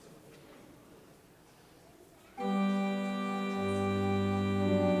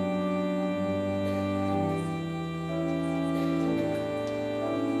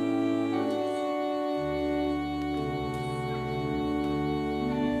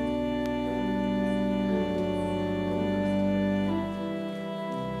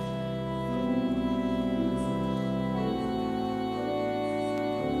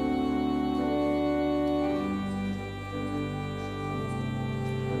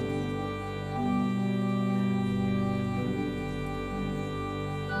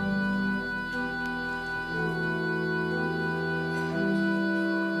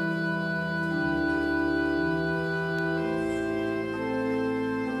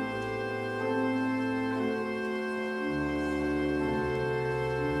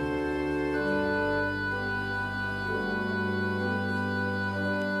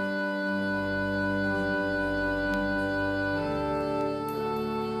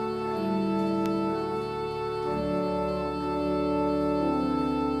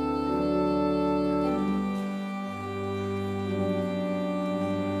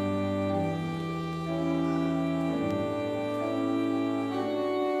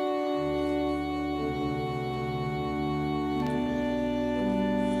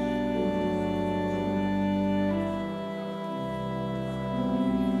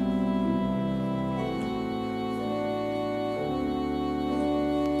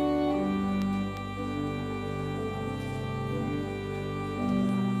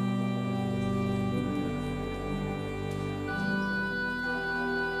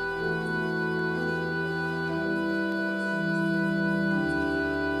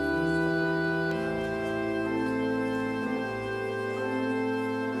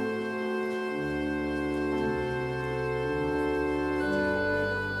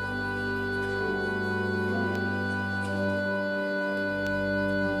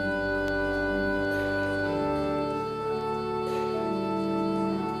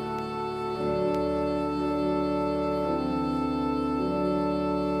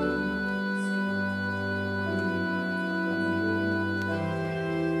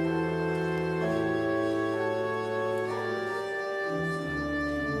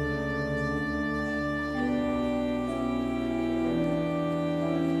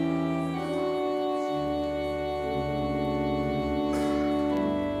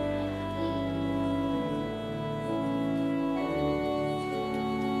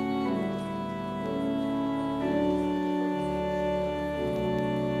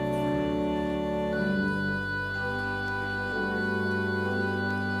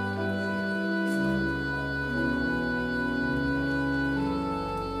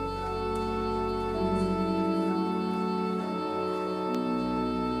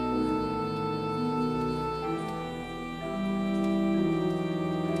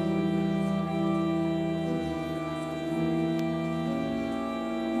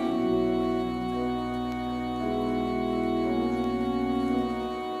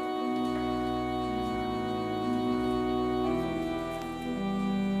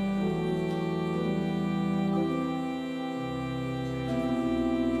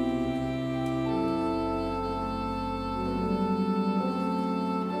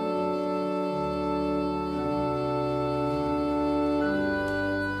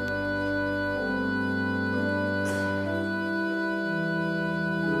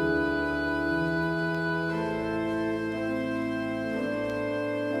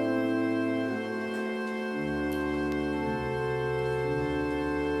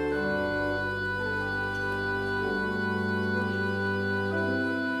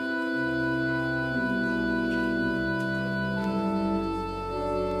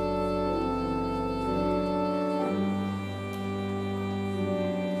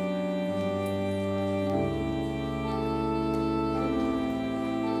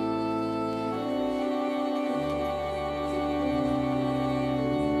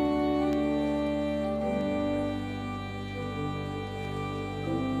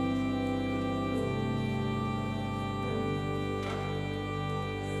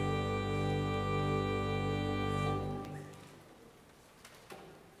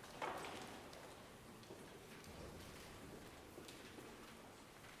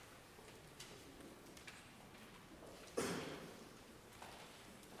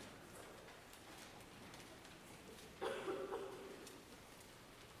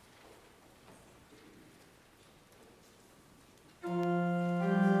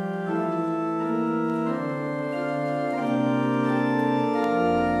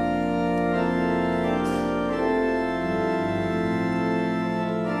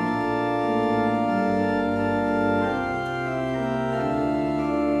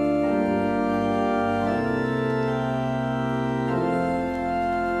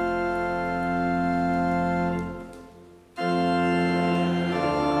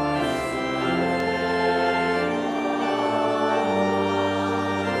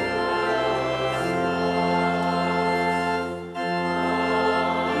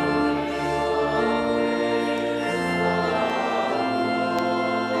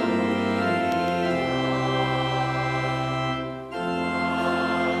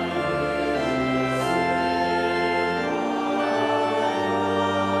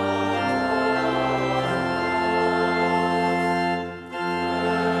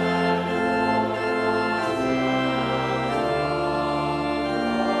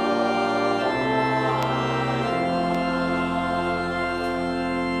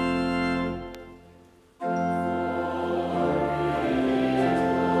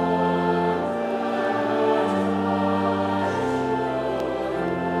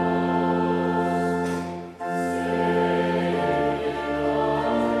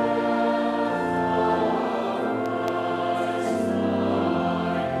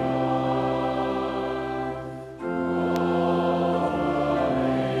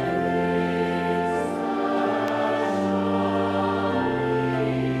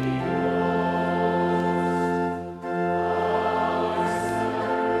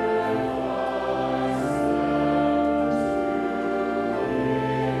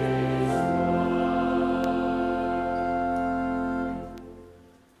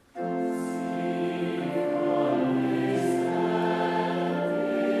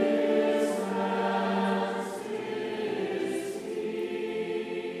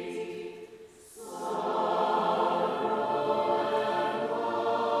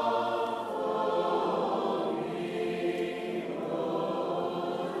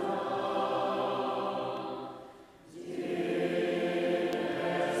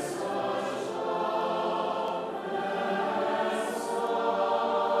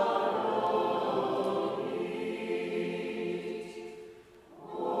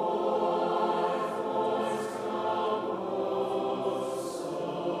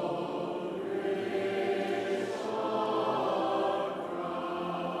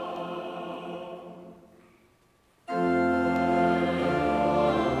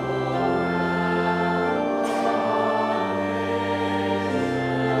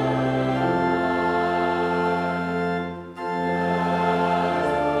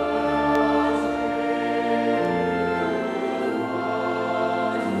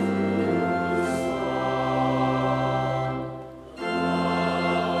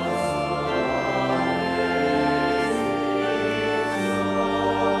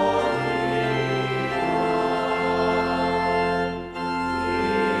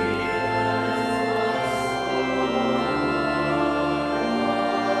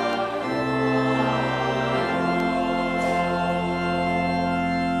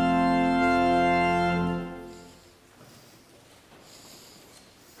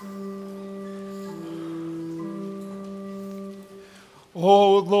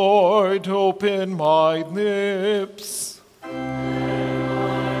O Lord, open my lips.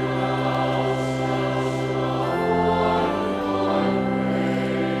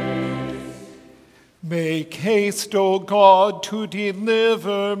 Make haste, O God, to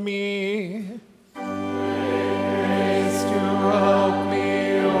deliver me. Make haste to help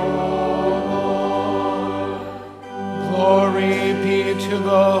me, O Lord. Glory be to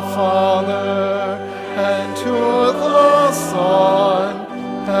the Father, and to the Son,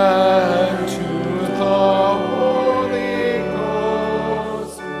 and to the Holy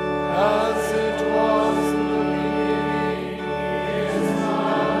Ghost, as it was in the beginning, is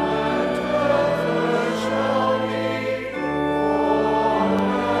now, and ever shall be,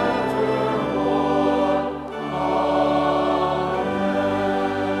 forevermore. Amen.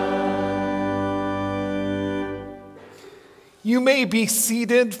 You may be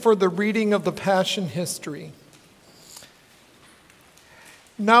seated for the reading of the Passion History.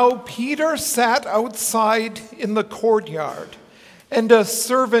 Now Peter sat outside in the courtyard, and a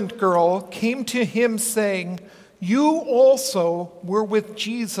servant girl came to him saying, "You also were with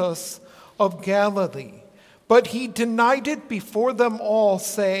Jesus of Galilee." But he denied it before them all,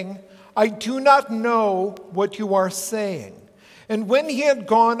 saying, "I do not know what you are saying." And when he had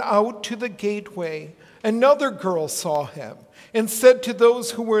gone out to the gateway, another girl saw him and said to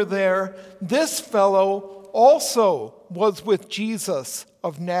those who were there, "This fellow also was with Jesus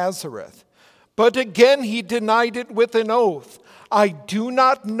of Nazareth." But again he denied it with an oath, "I do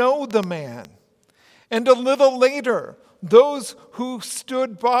not know the man." And a little later, those who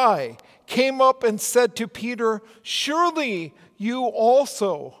stood by came up and said to Peter, "Surely you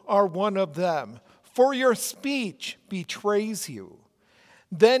also are one of them, for your speech betrays you."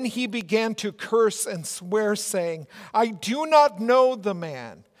 Then he began to curse and swear, saying, "I do not know the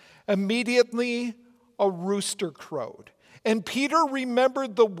man." Immediately a rooster crowed. And Peter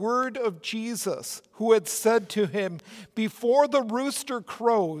remembered the word of Jesus, who had said to him, "Before the rooster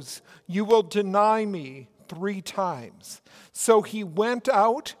crows, you will deny me 3 times." So he went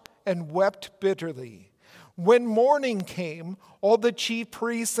out and wept bitterly. When morning came, all the chief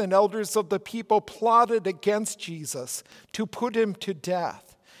priests and elders of the people plotted against Jesus to put him to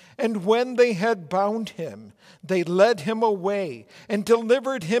death. And when they had bound him, they led him away and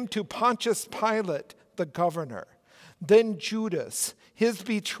delivered him to Pontius Pilate, the governor. Then Judas, his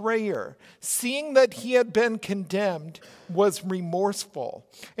betrayer, seeing that he had been condemned, was remorseful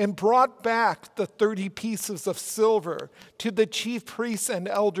and brought back the 30 pieces of silver to the chief priests and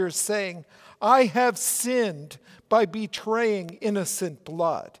elders, saying, "I have sinned by betraying innocent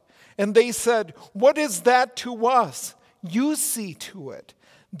blood." And they said, "What is that to us? You see to it."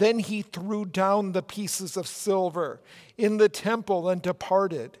 Then he threw down the pieces of silver in the temple and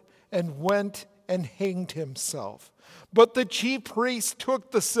departed, and went and hanged himself. But the chief priests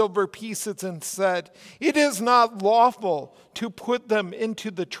took the silver pieces and said, "It is not lawful to put them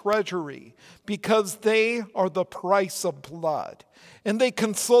into the treasury, because they are the price of blood." And they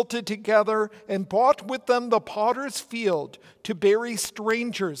consulted together and bought with them the potter's field to bury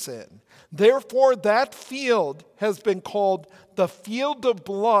strangers in. Therefore that field has been called the field of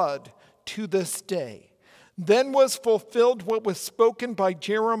blood to this day. Then was fulfilled what was spoken by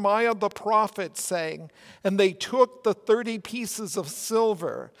Jeremiah the prophet, saying, "And they took the 30 pieces of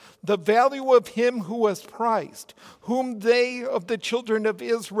silver, the value of him who was priced, whom they of the children of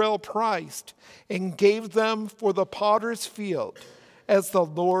Israel priced, and gave them for the potter's field, as the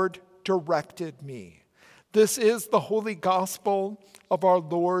Lord directed me." This is the holy gospel of our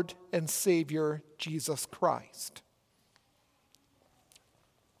Lord and Savior, Jesus Christ.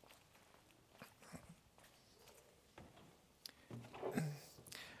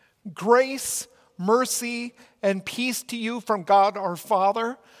 Grace, mercy, and peace to you from God our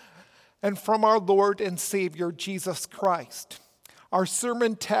Father and from our Lord and Savior Jesus Christ. Our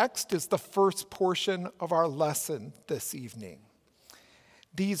sermon text is the first portion of our lesson this evening.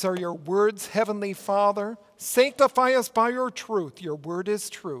 These are your words, Heavenly Father. Sanctify us by your truth. Your word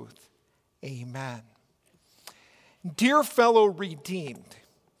is truth. Amen. Dear fellow redeemed,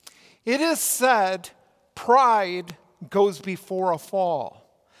 it is said, pride goes before a fall.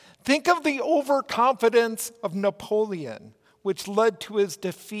 Think of the overconfidence of Napoleon, which led to his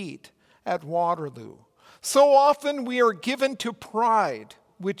defeat at Waterloo. So often we are given to pride,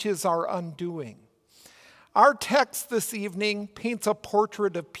 which is our undoing. Our text this evening paints a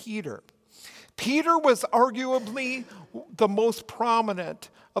portrait of Peter. Peter was arguably the most prominent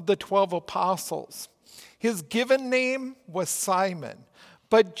of the 12 apostles. His given name was Simon,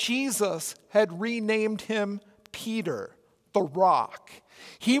 but Jesus had renamed him Peter, the rock.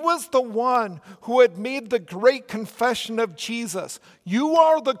 He was the one who had made the great confession of Jesus. You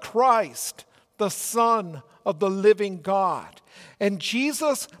are the Christ, the Son of the living God. And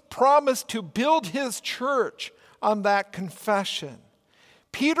Jesus promised to build his church on that confession.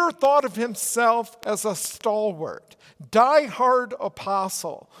 Peter thought of himself as a stalwart, die-hard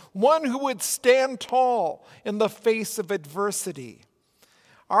apostle, one who would stand tall in the face of adversity.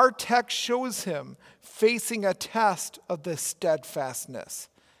 Our text shows him facing a test of this steadfastness.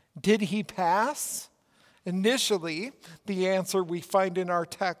 Did he pass? Initially, the answer we find in our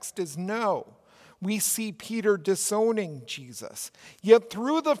text is no. We see Peter disowning Jesus. Yet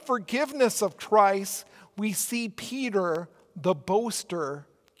through the forgiveness of Christ, we see Peter, the boaster,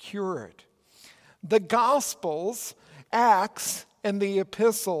 cured. The Gospels, Acts, and the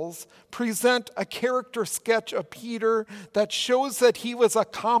epistles present a character sketch of Peter that shows that he was a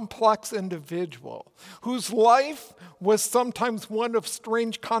complex individual whose life was sometimes one of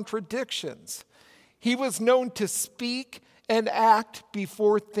strange contradictions. He was known to speak and act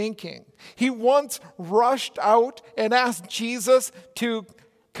before thinking. He once rushed out and asked Jesus to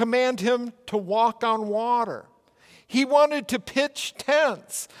command him to walk on water. He wanted to pitch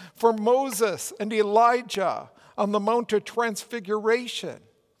tents for Moses and Elijah on the Mount of Transfiguration.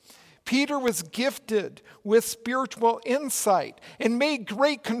 Peter was gifted with spiritual insight and made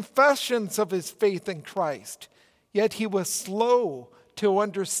great confessions of his faith in Christ. Yet he was slow to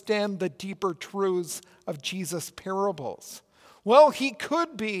understand the deeper truths of Jesus' parables. Well, he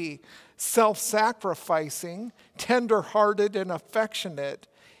could be self-sacrificing, tender-hearted, and affectionate.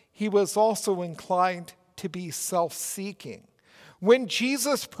 He was also inclined to be self-seeking. When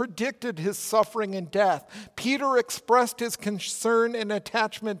Jesus predicted his suffering and death, Peter expressed his concern and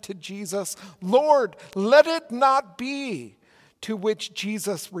attachment to Jesus. Lord, let it not be. To which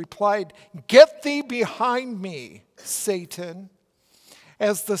Jesus replied, get thee behind me, Satan.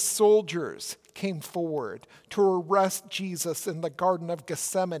 As the soldiers came forward to arrest Jesus in the Garden of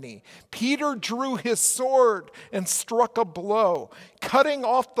Gethsemane, Peter drew his sword and struck a blow, cutting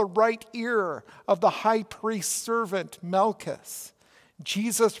off the right ear of the high priest's servant Malchus.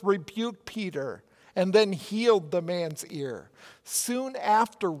 Jesus rebuked Peter and then healed the man's ear. Soon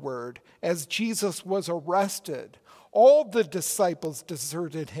afterward, as Jesus was arrested, all the disciples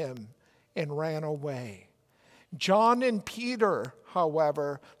deserted him and ran away. John and Peter,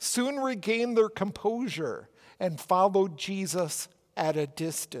 however, soon regained their composure and followed Jesus at a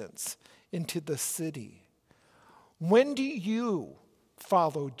distance into the city. When do you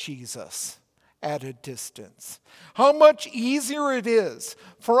follow Jesus at a distance? How much easier it is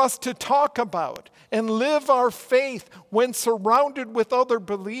for us to talk about and live our faith when surrounded with other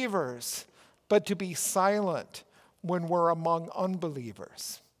believers, but to be silent when we're among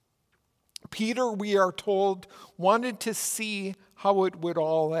unbelievers. Peter, we are told, wanted to see how it would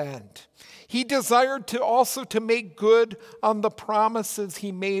all end. He desired to also to make good on the promises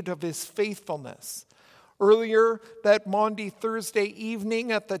he made of his faithfulness. Earlier that Maundy Thursday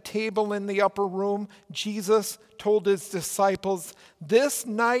evening at the table in the upper room, Jesus told his disciples, this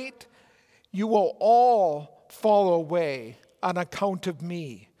night you will all fall away on account of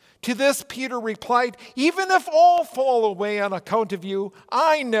me. To this Peter replied, even if all fall away on account of you,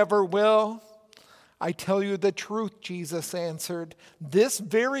 I never will. I tell you the truth, Jesus answered, this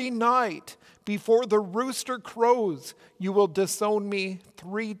very night before the rooster crows, you will disown me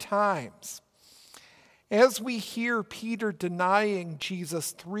 3 times. As we hear Peter denying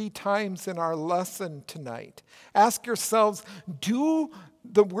Jesus 3 times in our lesson tonight, ask yourselves, do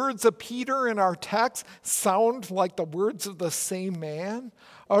the words of Peter in our text sound like the words of the same man,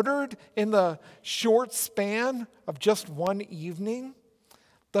 uttered in the short span of just one evening?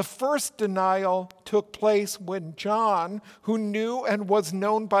 The first denial took place when John, who knew and was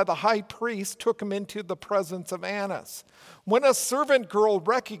known by the high priest, took him into the presence of Annas. When a servant girl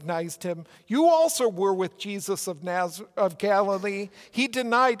recognized him, you also were with Jesus of Galilee. He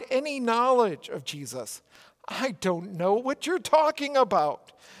denied any knowledge of Jesus. I don't know what you're talking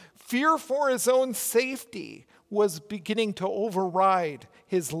about. Fear for his own safety was beginning to override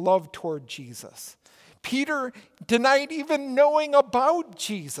his love toward Jesus. Peter denied even knowing about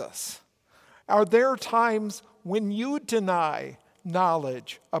Jesus. Are there times when you deny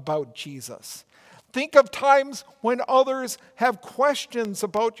knowledge about Jesus? Think of times when others have questions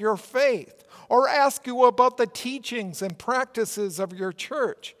about your faith or ask you about the teachings and practices of your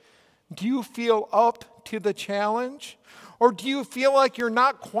church. Do you feel up to the challenge? Or do you feel like you're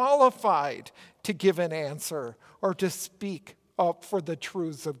not qualified to give an answer or to speak up for the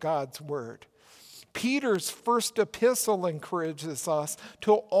truths of God's word? Peter's first epistle encourages us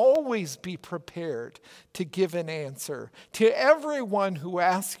to always be prepared to give an answer to everyone who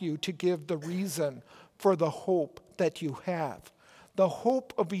asks you to give the reason for the hope that you have. The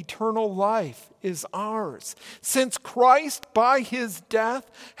hope of eternal life is ours. Since Christ, by his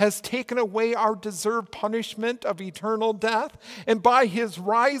death, has taken away our deserved punishment of eternal death, and by his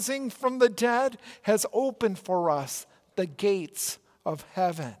rising from the dead, has opened for us the gates of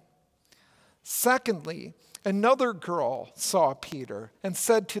heaven. Secondly, another girl saw Peter and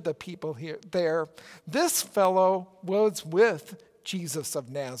said to the people there, "This fellow was with Jesus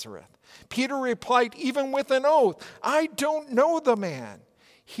of Nazareth." Peter replied, even with an oath, "I don't know the man."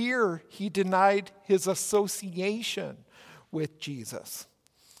 Here he denied his association with Jesus.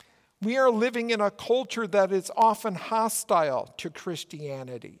 We are living in a culture that is often hostile to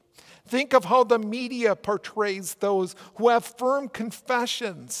Christianity. Think of how the media portrays those who have firm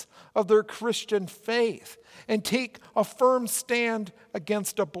confessions of their Christian faith and take a firm stand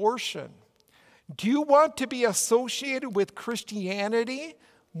against abortion. Do you want to be associated with Christianity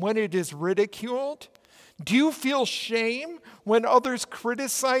when it is ridiculed? Do you feel shame when others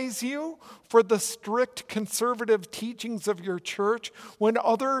criticize you for the strict conservative teachings of your church, when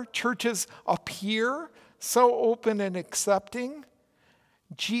other churches appear so open and accepting?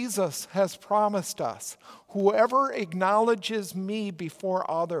 Jesus has promised us, "Whoever acknowledges me before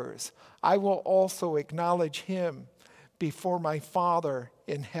others, I will also acknowledge him before my Father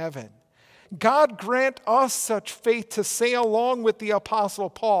in heaven." God grant us such faith to say along with the Apostle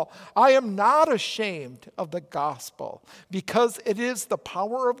Paul, "I am not ashamed of the gospel, because it is the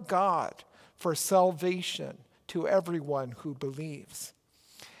power of God for salvation to everyone who believes."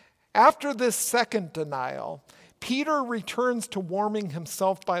 After this second denial, Peter returns to warming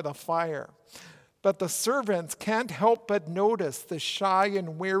himself by the fire. But the servants can't help but notice the shy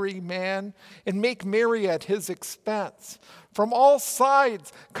and wary man and make merry at his expense. From all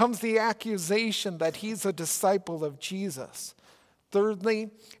sides comes the accusation that he's a disciple of Jesus. Thirdly,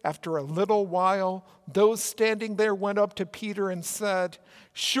 after a little while, those standing there went up to Peter and said,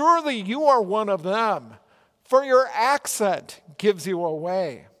 "Surely you are one of them, for your accent gives you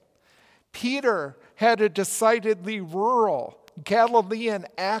away." Peter had a decidedly rural Galilean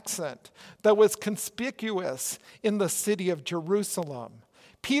accent that was conspicuous in the city of Jerusalem.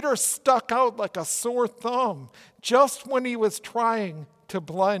 Peter stuck out like a sore thumb just when he was trying to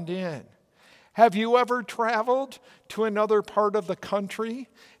blend in. Have you ever traveled to another part of the country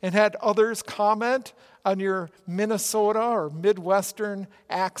and had others comment on your Minnesota or Midwestern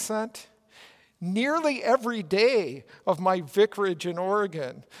accent? Nearly every day of my vicarage in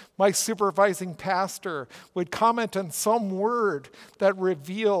Oregon, my supervising pastor would comment on some word that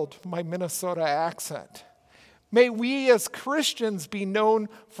revealed my Minnesota accent. May we as Christians be known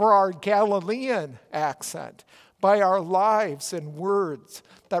for our Galilean accent, by our lives and words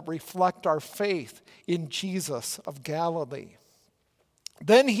that reflect our faith in Jesus of Galilee.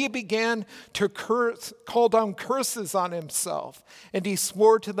 Then he began to call down curses on himself, and he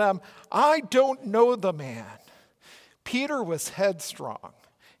swore to them, "I don't know the man." Peter was headstrong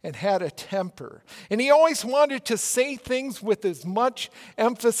and had a temper, and he always wanted to say things with as much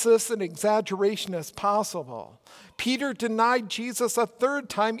emphasis and exaggeration as possible. Peter denied Jesus a third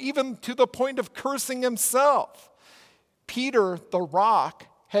time, even to the point of cursing himself. Peter, the rock,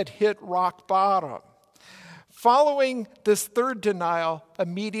 had hit rock bottom. Following this third denial,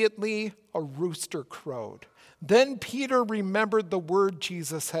 immediately a rooster crowed. Then Peter remembered the word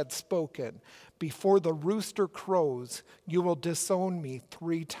Jesus had spoken, "Before the rooster crows, you will disown me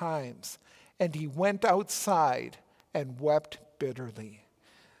 3 times." And he went outside and wept bitterly.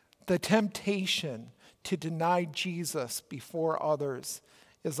 The temptation to deny Jesus before others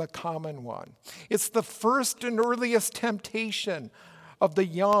is a common one. It's the first and earliest temptation of the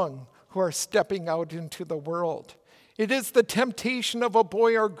young who are stepping out into the world. It is the temptation of a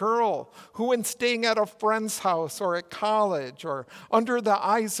boy or girl who, when staying at a friend's house or at college or under the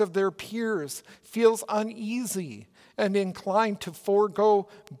eyes of their peers, feels uneasy and inclined to forego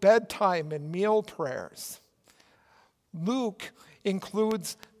bedtime and meal prayers. Luke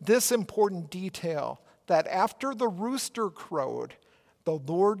includes this important detail, that after the rooster crowed, the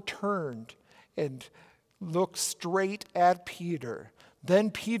Lord turned and looked straight at Peter.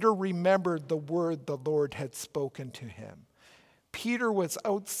 Then Peter remembered the word the Lord had spoken to him. Peter was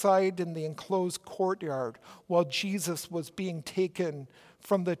outside in the enclosed courtyard while Jesus was being taken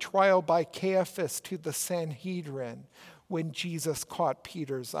from the trial by Caiaphas to the Sanhedrin when Jesus caught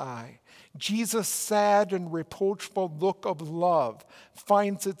Peter's eye. Jesus' sad and reproachful look of love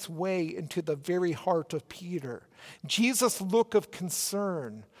finds its way into the very heart of Peter. Jesus' look of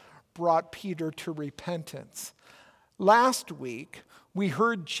concern brought Peter to repentance. Last week, we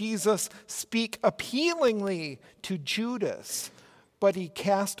heard Jesus speak appealingly to Judas, but he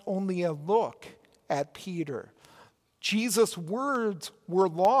cast only a look at Peter. Jesus' words were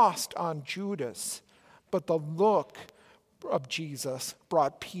lost on Judas, but the look of Jesus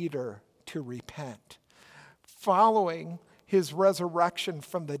brought Peter to repent. Following his resurrection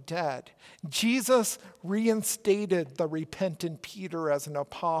from the dead, Jesus reinstated the repentant Peter as an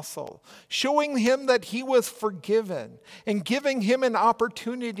apostle, showing him that he was forgiven and giving him an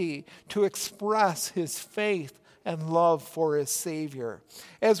opportunity to express his faith and love for his Savior.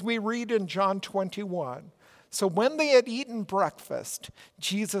 As we read in John 21, so when they had eaten breakfast,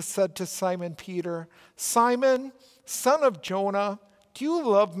 Jesus said to Simon Peter, "Simon, son of Jonah, do you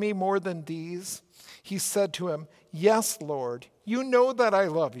love me more than these?" He said to him, "Yes, Lord, you know that I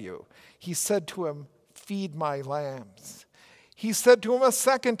love you." He said to him, "Feed my lambs." He said to him a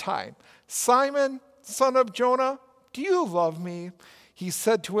second time, "Simon, son of Jonah, do you love me?" He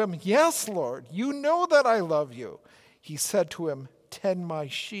said to him, "Yes, Lord, you know that I love you." He said to him, "Tend my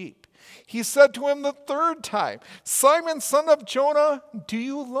sheep." He said to him the third time, "Simon, son of Jonah, do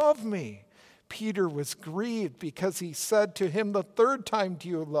you love me?" Peter was grieved because he said to him the third time, "Do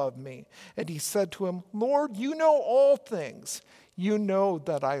you love me?" And he said to him, "Lord, you know all things. You know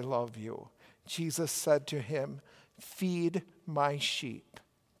that I love you." Jesus said to him, "Feed my sheep."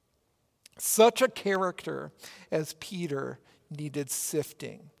 Such a character as Peter needed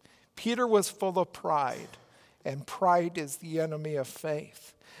sifting. Peter was full of pride, and pride is the enemy of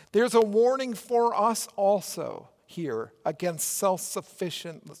faith. There's a warning for us also here against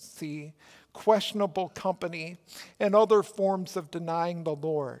self-sufficiency, questionable company, and other forms of denying the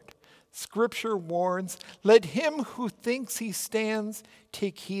Lord. Scripture warns, "Let him who thinks he stands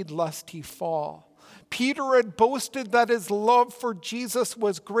take heed lest he fall." Peter had boasted that his love for Jesus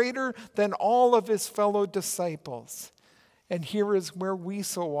was greater than all of his fellow disciples. And here is where we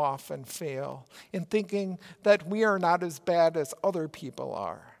so often fail, in thinking that we are not as bad as other people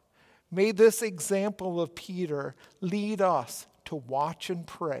are. May this example of Peter lead us to watch and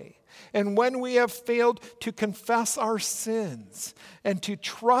pray. And when we have failed, to confess our sins and to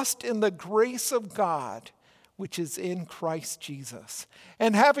trust in the grace of God, which is in Christ Jesus.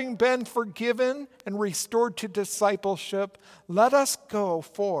 And having been forgiven and restored to discipleship, let us go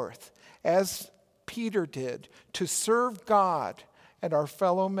forth, as Peter did, to serve God and our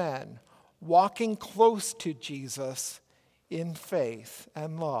fellow men, walking close to Jesus in faith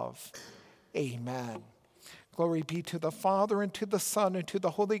and love. Amen. Glory be to the Father, and to the Son, and to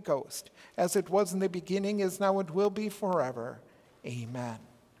the Holy Ghost, as it was in the beginning, is now, and will be forever. Amen.